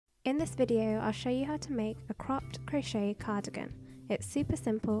In this video, I'll show you how to make a cropped crochet cardigan. It's super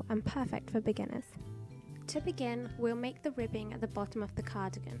simple and perfect for beginners. To begin, we'll make the ribbing at the bottom of the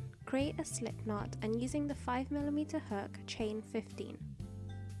cardigan. Create a slip knot and using the 5mm hook, chain 15.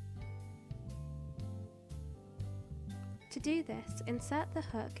 To do this, insert the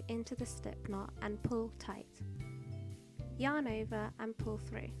hook into the slip knot and pull tight. Yarn over and pull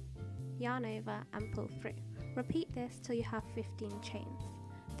through. Yarn over and pull through. Repeat this till you have 15 chains.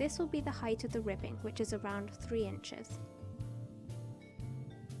 This will be the height of the ribbing, which is around 3 inches.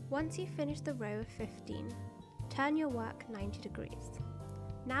 Once you've finished the row of 15, turn your work 90 degrees.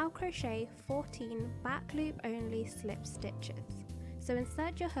 Now crochet 14 back loop only slip stitches. So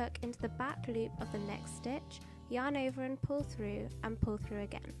insert your hook into the back loop of the next stitch, yarn over and pull through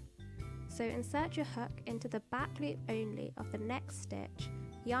again. So insert your hook into the back loop only of the next stitch,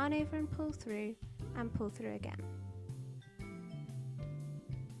 yarn over and pull through again.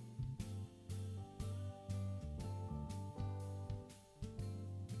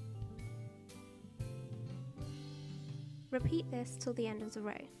 Repeat this till the end of the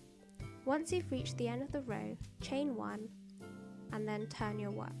row. Once you've reached the end of the row, chain 1 and then turn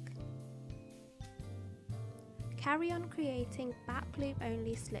your work. Carry on creating back loop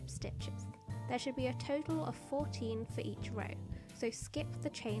only slip stitches. There should be a total of 14 for each row, so skip the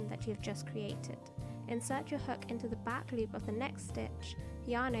chain that you've just created. Insert your hook into the back loop of the next stitch,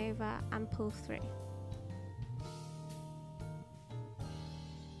 yarn over and pull through.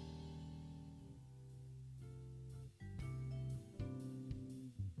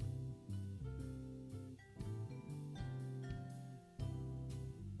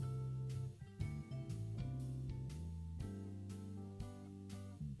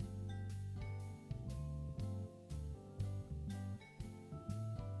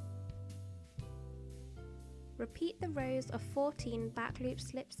 Repeat the rows of 14 back loop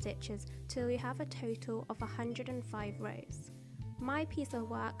slip stitches till you have a total of 105 rows. My piece of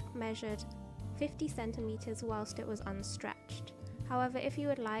work measured 50 centimeters whilst it was unstretched. However, if you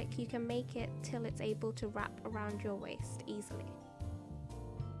would like, you can make it till it's able to wrap around your waist easily.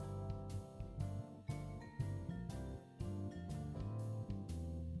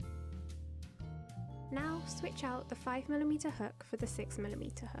 Now switch out the 5mm hook for the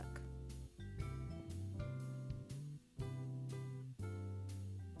 6mm hook.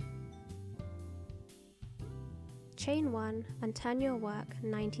 Chain 1 and turn your work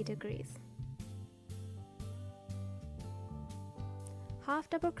 90 degrees. Half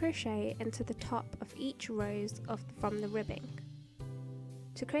double crochet into the top of each rows from the ribbing.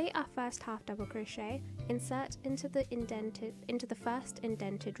 To create our first half double crochet, insert into the first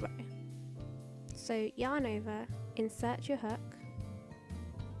indented row. So yarn over, insert your hook,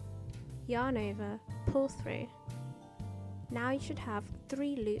 yarn over, pull through. Now you should have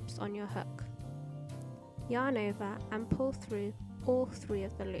 3 loops on your hook. Yarn over and pull through all 3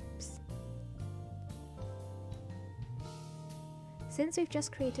 of the loops. Since we've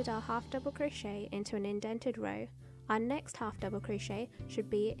just created our half double crochet into an indented row, our next half double crochet should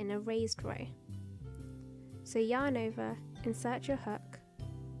be in a raised row. So yarn over, insert your hook,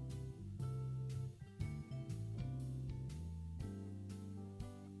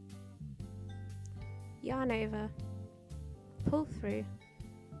 yarn over, pull through,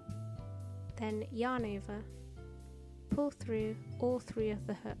 then yarn over, pull through all 3 of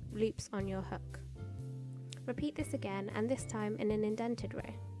the loops on your hook. Repeat this again, and this time in an indented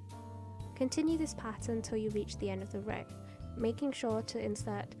row. Continue this pattern till you reach the end of the row, making sure to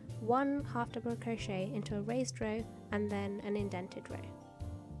insert 1 half double crochet into a raised row and then an indented row.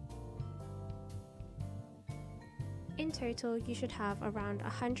 In total, you should have around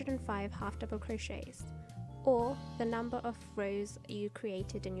 105 half double crochets, or the number of rows you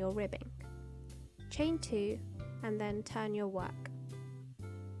created in your ribbing. Chain 2 and then turn your work.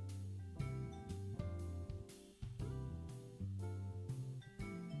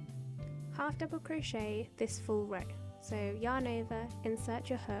 Half double crochet this full row. So yarn over, insert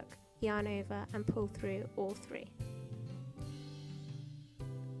your hook, yarn over and pull through all 3.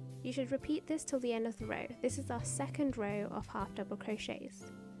 You should repeat this till the end of the row. This is our second row of half double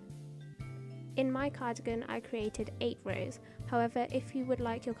crochets. In my cardigan I created 8 rows, however if you would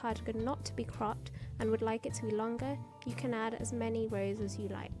like your cardigan not to be cropped and would like it to be longer, you can add as many rows as you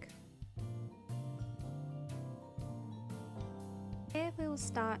like. Here we will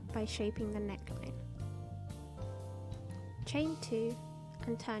start by shaping the neckline. Chain 2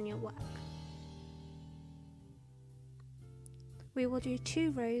 and turn your work. We will do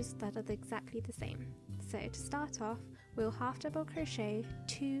 2 rows that are exactly the same. So to start off, we'll half double crochet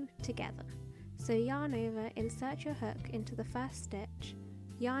 2 together. So yarn over, insert your hook into the first stitch,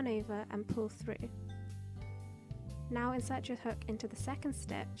 yarn over and pull through. Now insert your hook into the second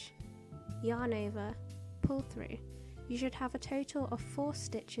stitch, yarn over, pull through. You should have a total of 4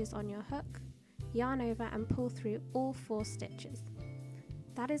 stitches on your hook, yarn over and pull through all 4 stitches.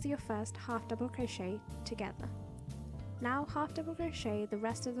 That is your first half double crochet together. Now half double crochet the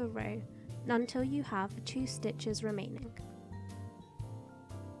rest of the row until you have 2 stitches remaining.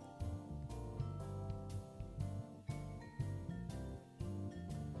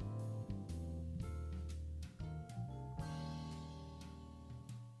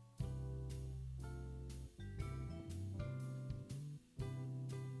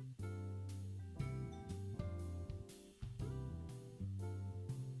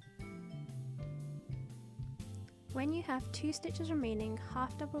 When you have 2 stitches remaining,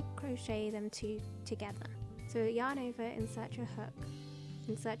 half double crochet them 2 together. So yarn over, insert your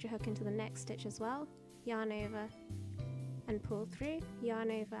hook into the next stitch as well, yarn over and pull through,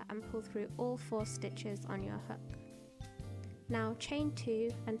 yarn over and pull through all 4 stitches on your hook. Now chain 2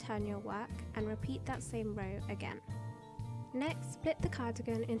 and turn your work and repeat that same row again. Next, split the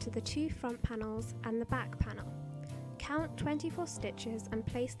cardigan into the 2 front panels and the back panel. Count 24 stitches and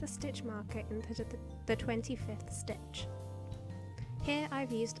place the stitch marker into the 25th stitch. Here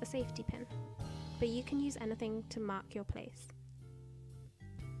I've used a safety pin, but you can use anything to mark your place.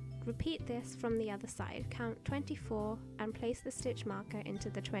 Repeat this from the other side, count 24 and place the stitch marker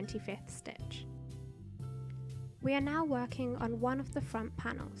into the 25th stitch. We are now working on one of the front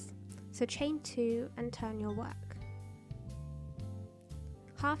panels, so chain 2 and turn your work.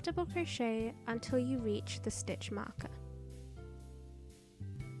 Half double crochet until you reach the stitch marker.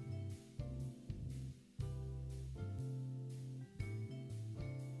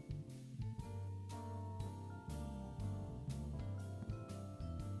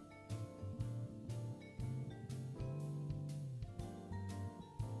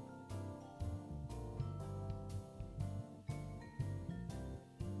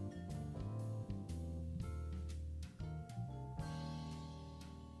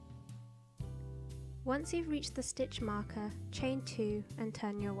 Once you've reached the stitch marker, chain 2 and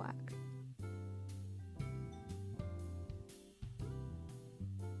turn your work.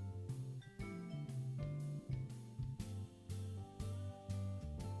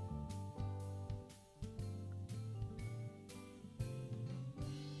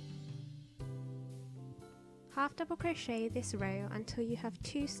 Half double crochet this row until you have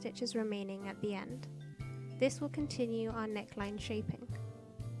 2 stitches remaining at the end. This will continue our neckline shaping.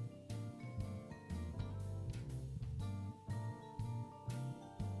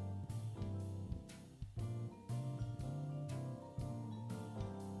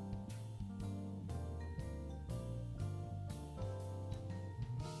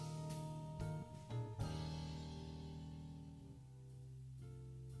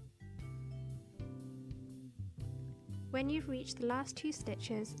 When you've reached the last 2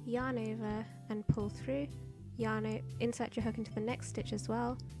 stitches, yarn over and pull through, insert your hook into the next stitch as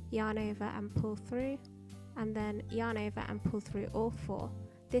well, yarn over and pull through, and then yarn over and pull through all 4.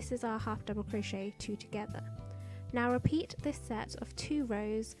 This is our half double crochet 2 together. Now repeat this set of 2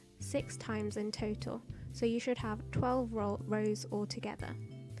 rows 6 times in total, so you should have 12 rows altogether.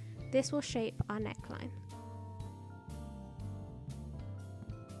 This will shape our neckline.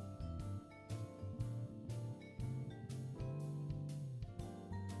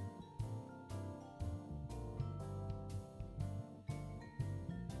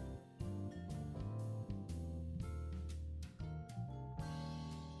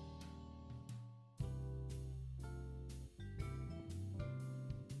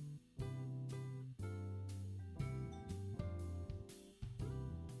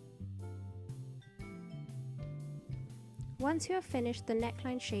 Once you have finished the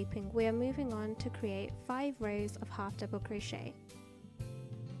neckline shaping, we are moving on to create 5 rows of half double crochet.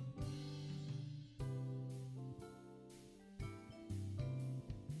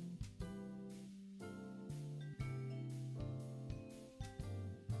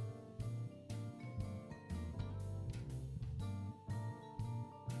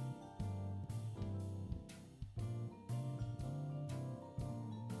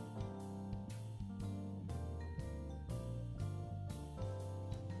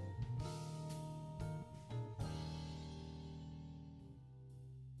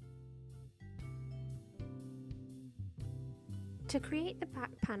 To create the back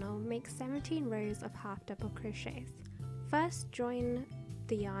panel, make 17 rows of half double crochets. First, join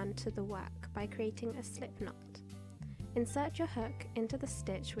the yarn to the work by creating a slip knot. Insert your hook into the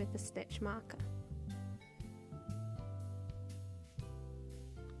stitch with the stitch marker.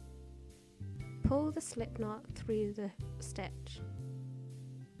 Pull the slip knot through the stitch.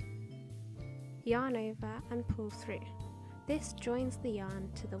 yarn over and pull through. This joins the yarn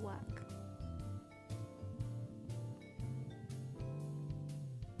to the work.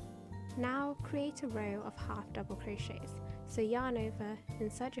 Now create a row of half double crochets. So yarn over,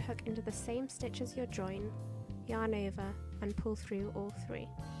 insert your hook into the same stitch as your join, yarn over and pull through all 3.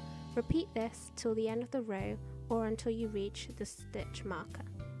 Repeat this till the end of the row or until you reach the stitch marker.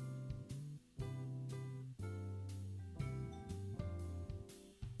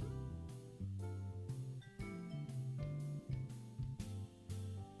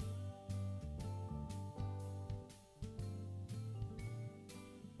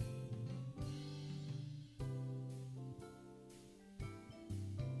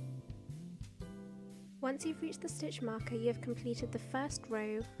 Once you've reached the stitch marker, you have completed the first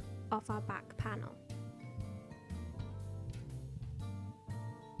row of our back panel.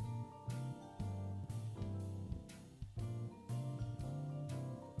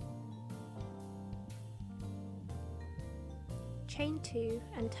 Chain 2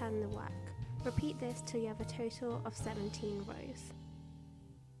 and turn the work. Repeat this till you have a total of 17 rows.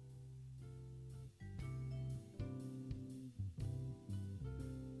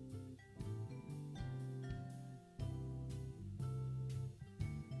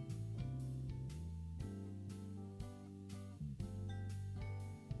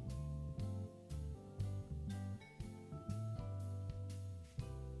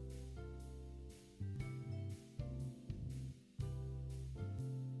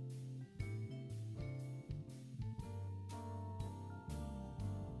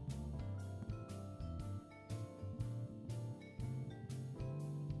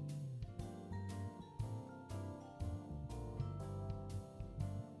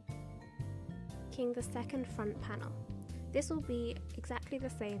 Making the second front panel. This will be exactly the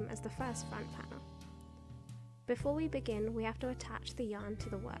same as the first front panel. Before we begin, we have to attach the yarn to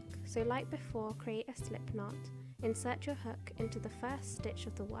the work. So like before, create a slip knot, insert your hook into the first stitch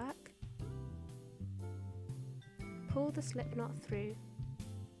of the work, pull the slip knot through,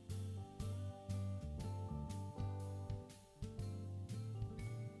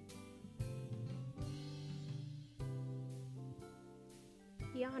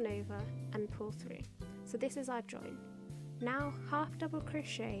 yarn over and pull through. So this is our join. Now half double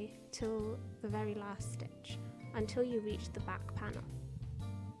crochet till the very last stitch until you reach the back panel.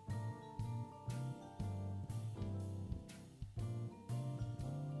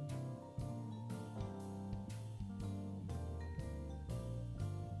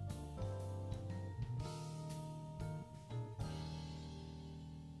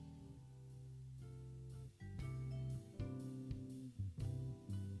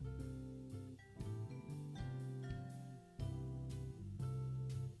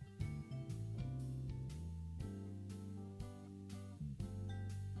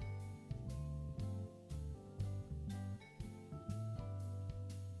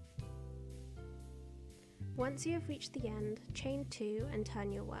 Once you have reached the end, chain 2 and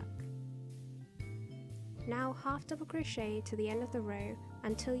turn your work. Now half double crochet to the end of the row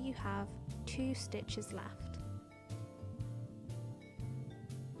until you have 2 stitches left.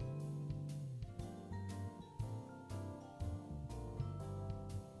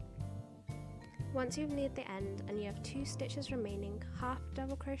 Once you've neared the end and you have 2 stitches remaining, half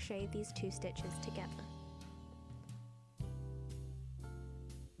double crochet these 2 stitches together.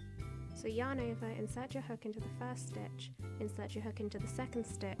 So yarn over, insert your hook into the first stitch, insert your hook into the second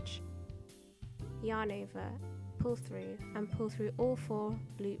stitch, yarn over, pull through and pull through all 4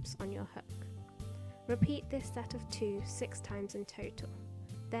 loops on your hook. Repeat this set of 2 6 times in total.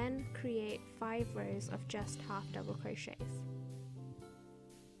 Then create 5 rows of just half double crochets.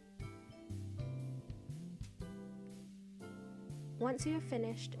 Once you have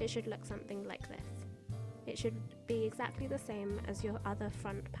finished, it should look something like this. It should be exactly the same as your other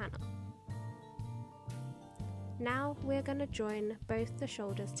front panel. Now we're going to join both the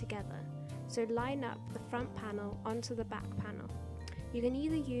shoulders together, so line up the front panel onto the back panel. You can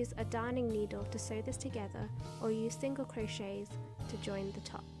either use a darning needle to sew this together or use single crochets to join the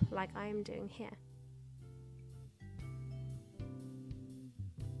top, like I am doing here.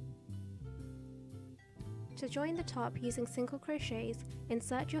 To join the top using single crochets,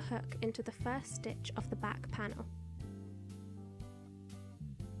 insert your hook into the first stitch of the back panel.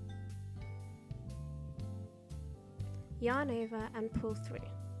 Yarn over and pull through.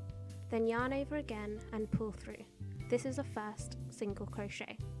 Then yarn over again and pull through. This is a first single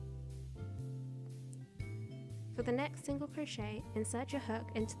crochet. For the next single crochet, insert your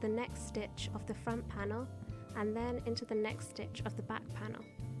hook into the next stitch of the front panel and then into the next stitch of the back panel.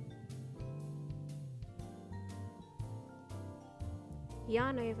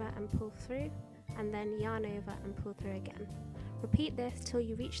 Yarn over and pull through and then yarn over and pull through again. Repeat this till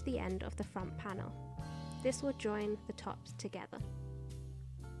you reach the end of the front panel. This will join the tops together.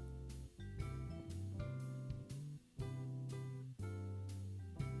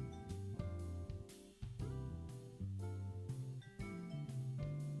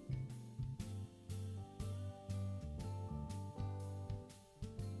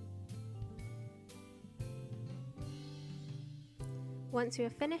 Once you are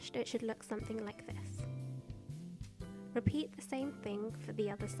finished, it should look something like this. Repeat the same thing for the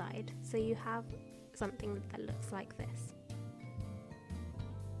other side, so you have something that looks like this.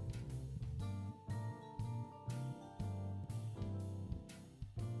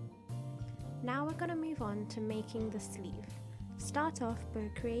 Now we're going to move on to making the sleeve. Start off by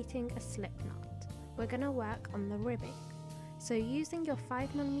creating a slip knot. We're going to work on the ribbing. So using your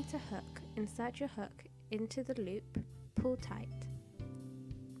 5mm hook, insert your hook into the loop, pull tight.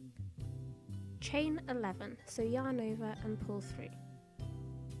 Chain 11, so yarn over and pull through.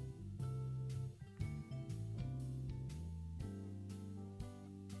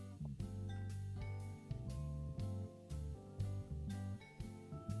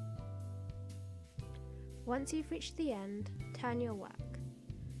 Once you've reached the end, turn your work.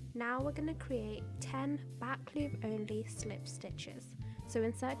 Now we're going to create 10 back loop only slip stitches. So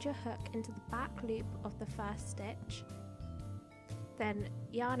insert your hook into the back loop of the first stitch, then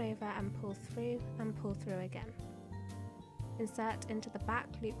yarn over and pull through again. Insert into the back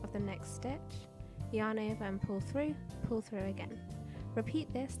loop of the next stitch, yarn over and pull through again.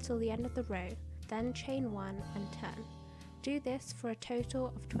 Repeat this till the end of the row, then chain 1 and turn. Do this for a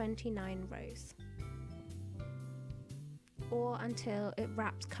total of 29 rows, or until it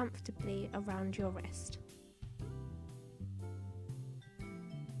wraps comfortably around your wrist.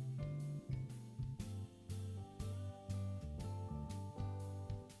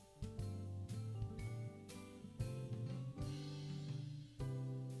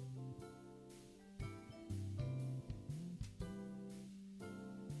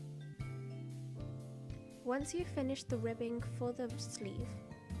 Once you've finished the ribbing for the sleeve,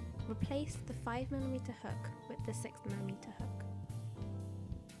 replace the 5mm hook with the 6mm hook.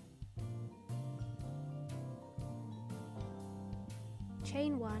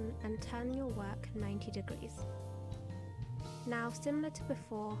 Chain 1 and turn your work 90 degrees. Now, similar to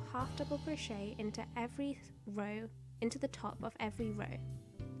before, half double crochet into every row, into the top of every row.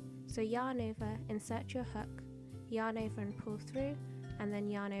 So yarn over, insert your hook, yarn over and pull through, and then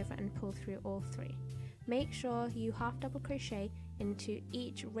yarn over and pull through all 3. Make sure you half double crochet into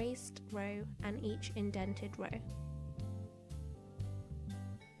each raised row and each indented row.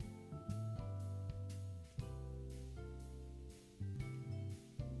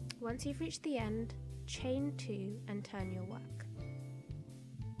 Once you've reached the end, chain 2 and turn your work.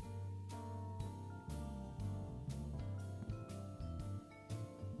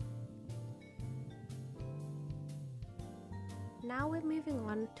 Now we're moving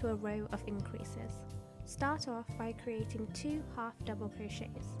on to a row of increases. Start off by creating 2 half double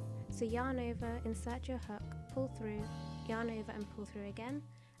crochets. So yarn over, insert your hook, pull through, yarn over and pull through again,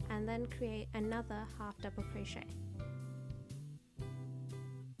 and then create another half double crochet.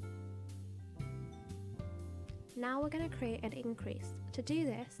 Now we're going to create an increase. To do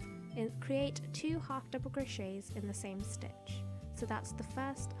this, create 2 half double crochets in the same stitch. So that's the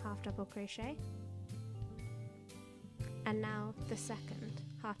first half double crochet, and now the second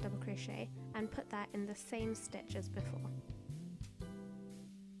half double crochet, and put that in the same stitch as before.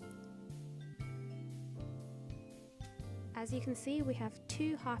 As you can see, we have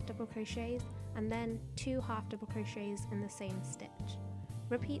 2 half double crochets and then 2 half double crochets in the same stitch.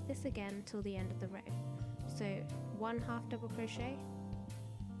 Repeat this again till the end of the row. So 1 half double crochet,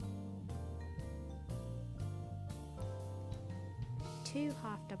 2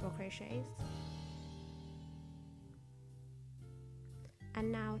 half double crochets, and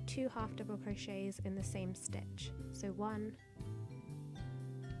now 2 half double crochets in the same stitch. So 1,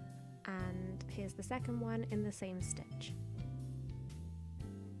 and here's the second one in the same stitch.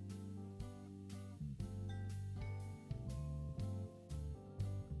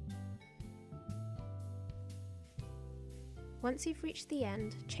 Once you've reached the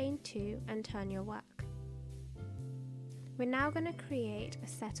end, chain 2 and turn your work. We're now going to create a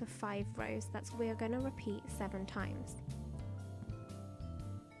set of 5 rows that we're going to repeat 7 times.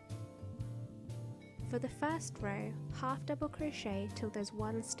 For the first row, half double crochet till there's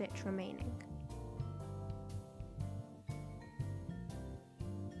 1 stitch remaining.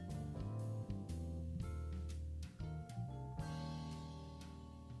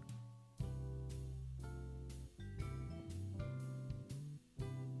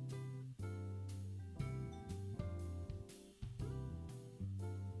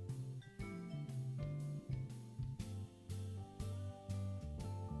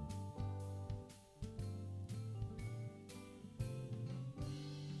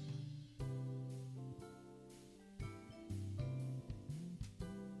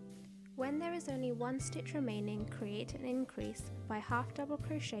 When there is only one stitch remaining, create an increase by half double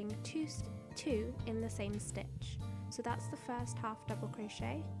crocheting two in the same stitch. So that's the first half double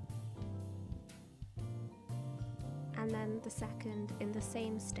crochet, and then the second in the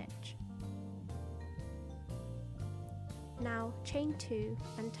same stitch. Now chain 2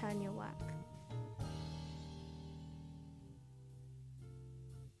 and turn your work.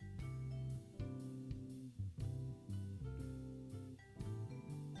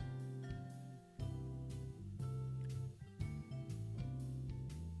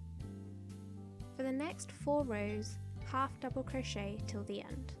 For the next 4 rows, half double crochet till the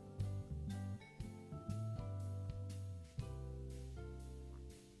end.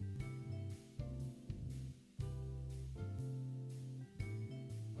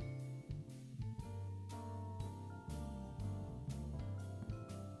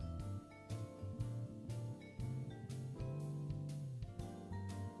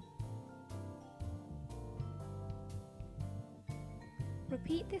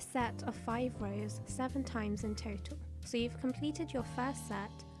 Repeat this set of 5 rows 7 times in total, so you've completed your first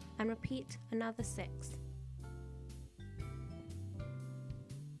set, and repeat another 6.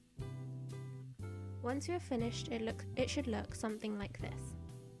 Once you have finished, it should look something like this.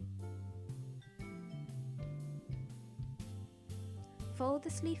 Fold the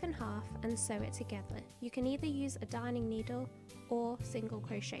sleeve in half and sew it together. You can either use a darning needle or single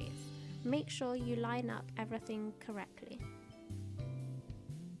crochets. Make sure you line up everything correctly.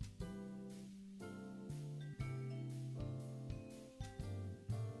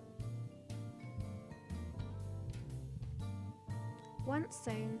 Once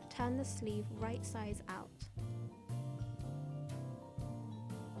sewn, turn the sleeve right sides out.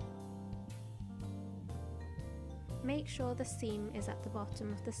 Make sure the seam is at the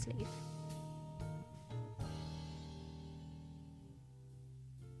bottom of the sleeve.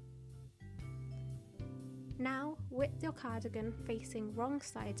 Now, with your cardigan facing wrong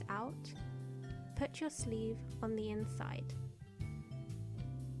sides out, put your sleeve on the inside.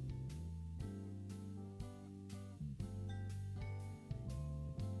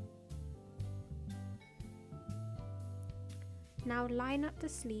 Now line up the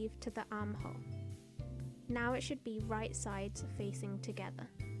sleeve to the armhole. Now it should be right sides facing together.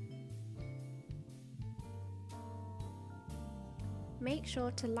 Make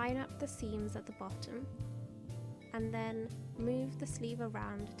sure to line up the seams at the bottom and then move the sleeve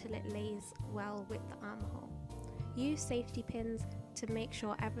around till it lays well with the armhole. Use safety pins to make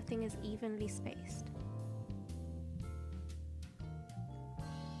sure everything is evenly spaced.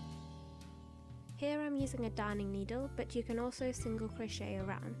 Here I'm using a darning needle, but you can also single crochet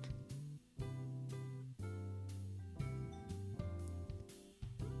around.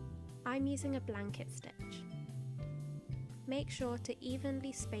 I'm using a blanket stitch. Make sure to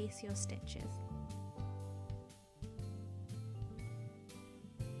evenly space your stitches.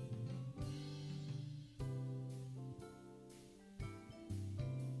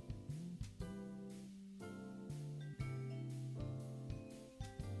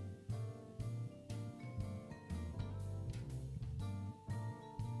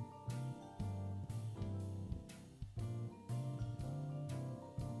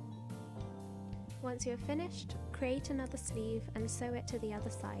 Once you have finished, create another sleeve and sew it to the other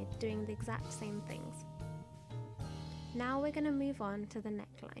side, doing the exact same things. Now we're going to move on to the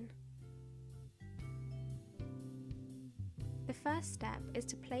neckline. The first step is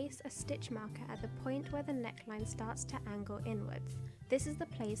to place a stitch marker at the point where the neckline starts to angle inwards. This is the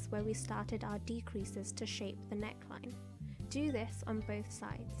place where we started our decreases to shape the neckline. Do this on both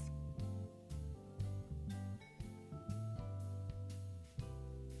sides.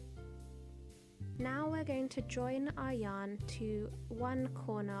 Now we're going to join our yarn to one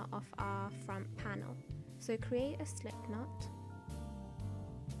corner of our front panel. So create a slip knot.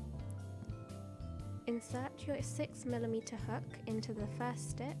 Insert your 6mm hook into the first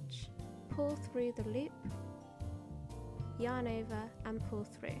stitch, pull through the loop, yarn over and pull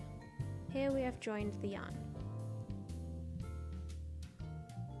through. Here we have joined the yarn.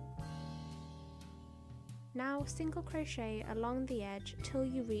 Now single crochet along the edge till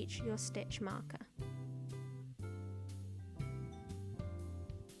you reach your stitch marker.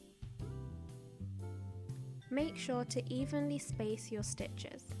 Make sure to evenly space your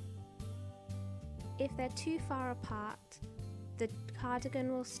stitches. If they're too far apart, the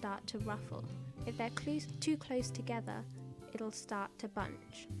cardigan will start to ruffle. If they're too close together, it'll start to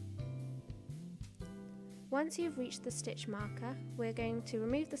bunch. Once you've reached the stitch marker, we're going to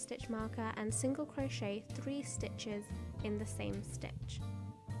remove the stitch marker and single crochet 3 stitches in the same stitch.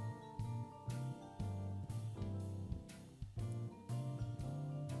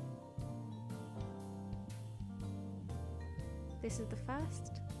 This is the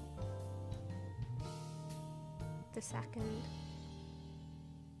first, the second,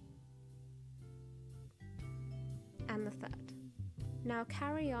 and the third. Now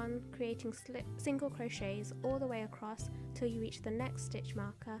carry on creating single crochets all the way across till you reach the next stitch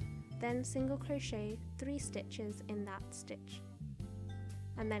marker, then single crochet 3 stitches in that stitch,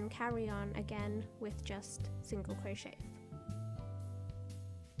 and then carry on again with just single crochets.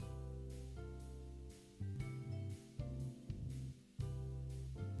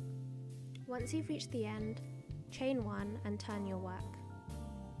 Once you've reached the end, chain 1 and turn your work.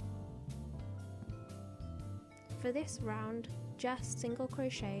 For this round, just single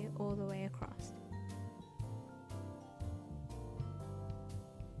crochet all the way across.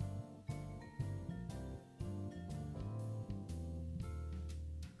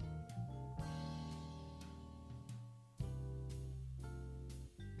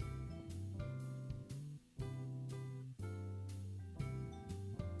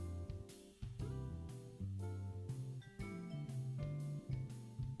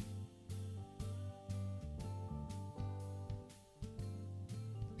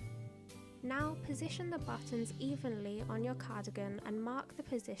 Now position the buttons evenly on your cardigan and mark the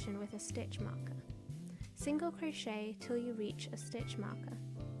position with a stitch marker. Single crochet till you reach a stitch marker.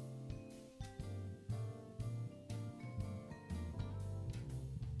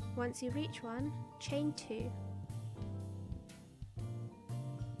 Once you reach one, chain 2.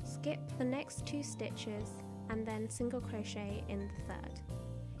 Skip the next 2 stitches and then single crochet in the third.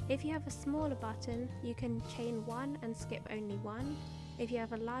 If you have a smaller button, you can chain 1 and skip only 1. If you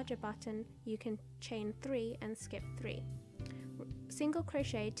have a larger button, you can chain 3 and skip 3. Single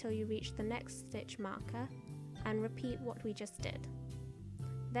crochet till you reach the next stitch marker and repeat what we just did.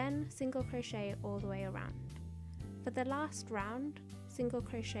 Then single crochet all the way around. For the last round, single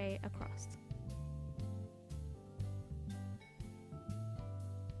crochet across.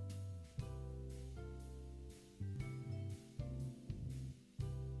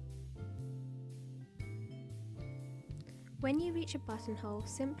 When you reach a buttonhole,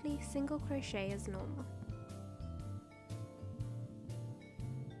 simply single crochet as normal.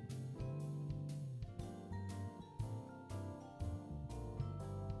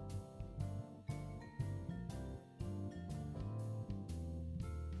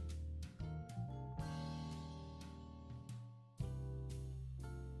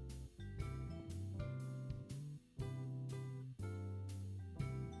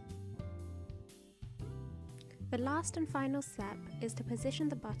 The last and final step is to position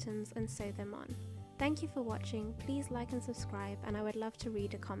the buttons and sew them on. Thank you for watching, please like and subscribe, and I would love to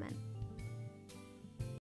read a comment.